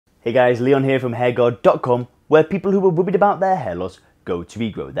Hey guys, Leon here from hairguard.com, where people who are worried about their hair loss go to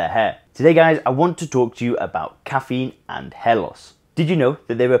regrow their hair. Today guys, I want to talk to you about caffeine and hair loss. Did you know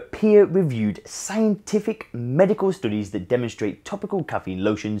that there are peer-reviewed scientific medical studies that demonstrate topical caffeine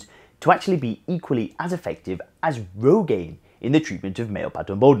lotions to actually be equally as effective as Rogaine in the treatment of male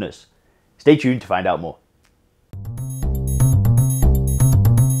pattern baldness? Stay tuned to find out more.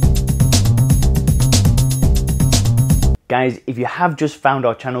 Guys, if you have just found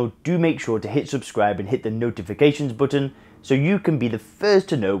our channel, do make sure to hit subscribe and hit the notifications button so you can be the first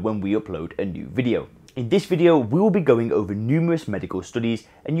to know when we upload a new video. In this video, we will be going over numerous medical studies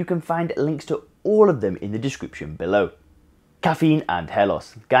and you can find links to all of them in the description below. Caffeine and hair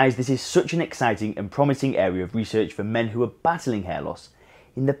loss. Guys, this is such an exciting and promising area of research for men who are battling hair loss.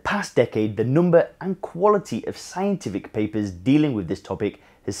 In the past decade, the number and quality of scientific papers dealing with this topic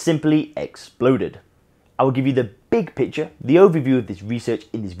has simply exploded. I will give you the big picture, the overview of this research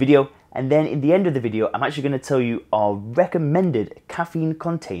in this video, and then in the end of the video, I'm actually going to tell you our recommended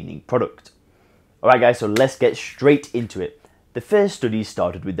caffeine-containing product. Alright guys, so let's get straight into it. The first study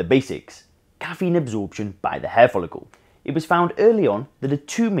started with the basics, caffeine absorption by the hair follicle. It was found early on that a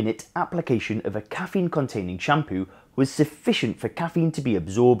 2-minute application of a caffeine-containing shampoo was sufficient for caffeine to be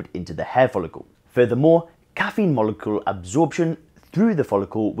absorbed into the hair follicle. Furthermore, caffeine molecule absorption through the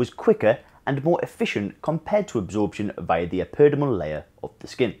follicle was quicker and more efficient compared to absorption via the epidermal layer of the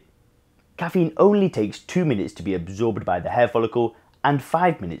skin. Caffeine only takes 2 minutes to be absorbed by the hair follicle and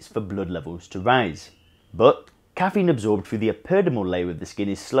 5 minutes for blood levels to rise. But caffeine absorbed through the epidermal layer of the skin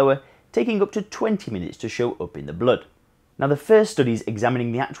is slower, taking up to 20 minutes to show up in the blood. Now the first studies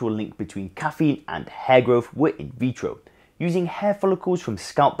examining the actual link between caffeine and hair growth were in vitro, using hair follicles from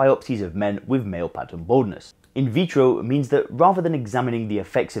scalp biopsies of men with male pattern baldness. In vitro means that rather than examining the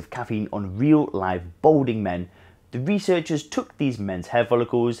effects of caffeine on real live balding men, the researchers took these men's hair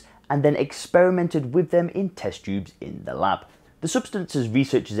follicles and then experimented with them in test tubes in the lab. The substances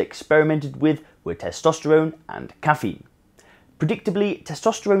researchers experimented with were testosterone and caffeine. Predictably,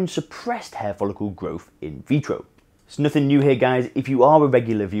 testosterone suppressed hair follicle growth in vitro. It's nothing new here guys. If you are a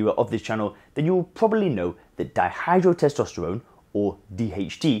regular viewer of this channel, then you will probably know that dihydrotestosterone, or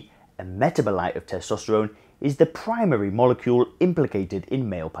DHT, a metabolite of testosterone, is the primary molecule implicated in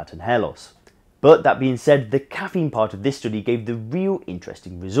male pattern hair loss. But that being said, the caffeine part of this study gave the real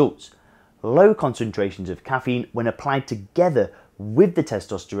interesting results. Low concentrations of caffeine when applied together with the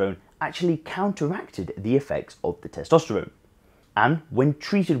testosterone actually counteracted the effects of the testosterone. And when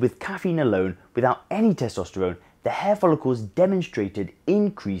treated with caffeine alone without any testosterone, the hair follicles demonstrated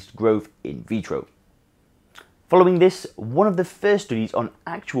increased growth in vitro. Following this, one of the first studies on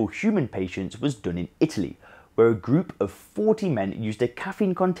actual human patients was done in Italy, where a group of 40 men used a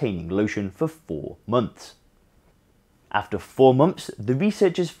caffeine-containing lotion for 4 months. After 4 months, the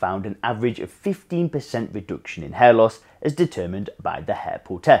researchers found an average of 15% reduction in hair loss as determined by the hair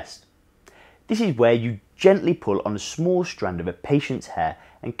pull test. This is where you gently pull on a small strand of a patient's hair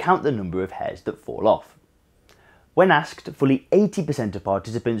and count the number of hairs that fall off. When asked, fully 80% of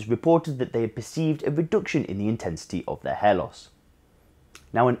participants reported that they had perceived a reduction in the intensity of their hair loss.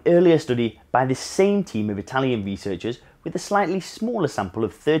 Now, an earlier study by the same team of Italian researchers with a slightly smaller sample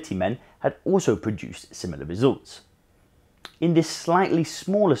of 30 men had also produced similar results. In this slightly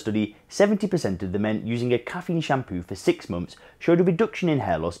smaller study, 70% of the men using a caffeine shampoo for 6 months showed a reduction in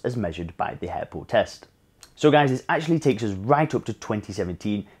hair loss as measured by the hair pull test. So guys, this actually takes us right up to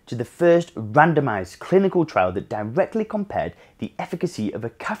 2017 to the first randomized clinical trial that directly compared the efficacy of a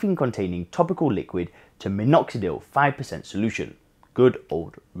caffeine-containing topical liquid to minoxidil 5% solution. Good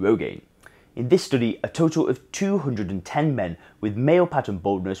old Rogaine. In this study, a total of 210 men with male pattern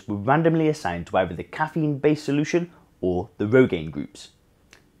baldness were randomly assigned to either the caffeine-based solution or the Rogaine groups.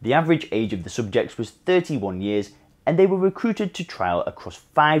 The average age of the subjects was 31 years and they were recruited to trial across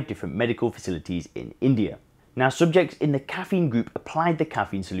 5 different medical facilities in India. Now, subjects in the caffeine group applied the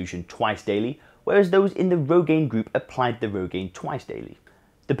caffeine solution twice daily, whereas those in the Rogaine group applied the Rogaine twice daily.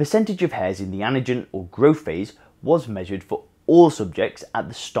 The percentage of hairs in the anagen or growth phase was measured for all subjects at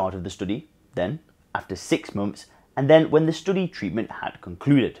the start of the study, then after 6 months, and then when the study treatment had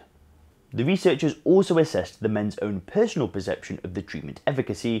concluded. The researchers also assessed the men's own personal perception of the treatment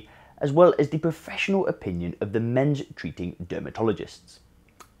efficacy, as well as the professional opinion of the men's treating dermatologists.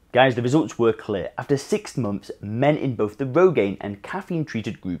 Guys, the results were clear. After 6 months, men in both the Rogaine and caffeine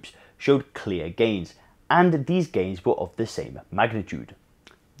treated groups showed clear gains, and these gains were of the same magnitude.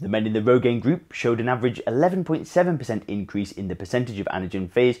 The men in the Rogaine group showed an average 11.7% increase in the percentage of anagen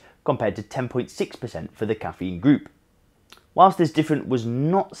phase compared to 10.6% for the caffeine group. Whilst this difference was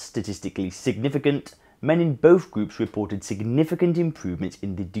not statistically significant, men in both groups reported significant improvements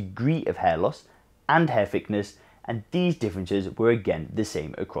in the degree of hair loss and hair thickness, and these differences were again the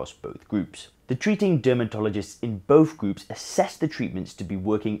same across both groups. The treating dermatologists in both groups assessed the treatments to be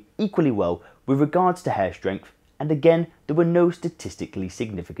working equally well with regards to hair strength, and again there were no statistically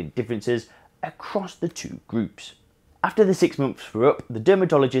significant differences across the two groups. After the 6 months were up, the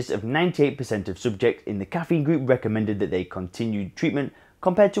dermatologists of 98% of subjects in the caffeine group recommended that they continued treatment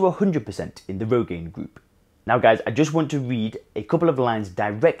compared to 100% in the Rogaine group. Now guys, I just want to read a couple of lines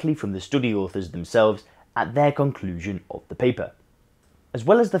directly from the study authors themselves at their conclusion of the paper. As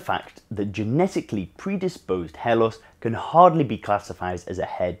well as the fact that genetically predisposed hair loss can hardly be classified as a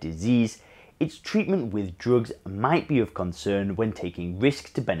hair disease, its treatment with drugs might be of concern when taking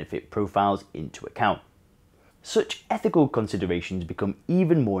risk to benefit profiles into account. Such ethical considerations become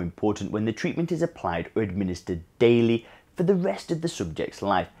even more important when the treatment is applied or administered daily for the rest of the subject's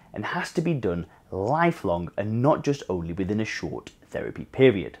life and has to be done lifelong and not just only within a short therapy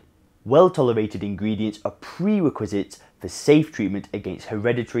period. Well-tolerated ingredients are prerequisites for safe treatment against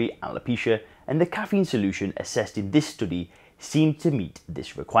hereditary alopecia, and the caffeine solution assessed in this study seemed to meet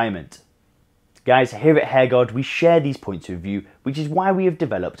this requirement. Guys, here at HairGuard we share these points of view, which is why we have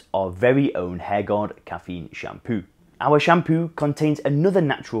developed our very own HairGuard caffeine shampoo. Our shampoo contains another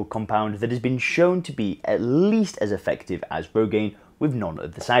natural compound that has been shown to be at least as effective as Rogaine with none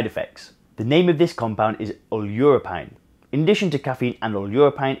of the side effects. The name of this compound is oleuropein. In addition to caffeine and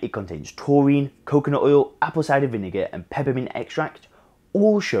oleuropein, it contains taurine, coconut oil, apple cider vinegar and peppermint extract,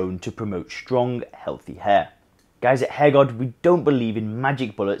 all shown to promote strong, healthy hair. Guys, at HairGuard we don't believe in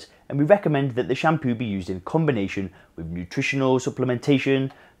magic bullets, and we recommend that the shampoo be used in combination with nutritional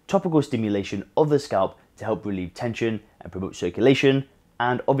supplementation, topical stimulation of the scalp to help relieve tension and promote circulation,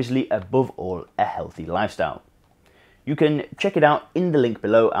 and obviously above all a healthy lifestyle. You can check it out in the link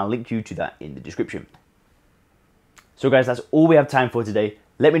below. I'll link you to that in the description. So guys, that's all we have time for today.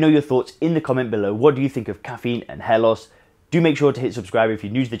 Let me know your thoughts in the comment below. What do you think of caffeine and hair loss? Do make sure to hit subscribe if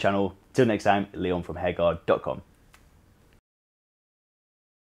you're new to the channel. Till next time, Leon from hairguard.com.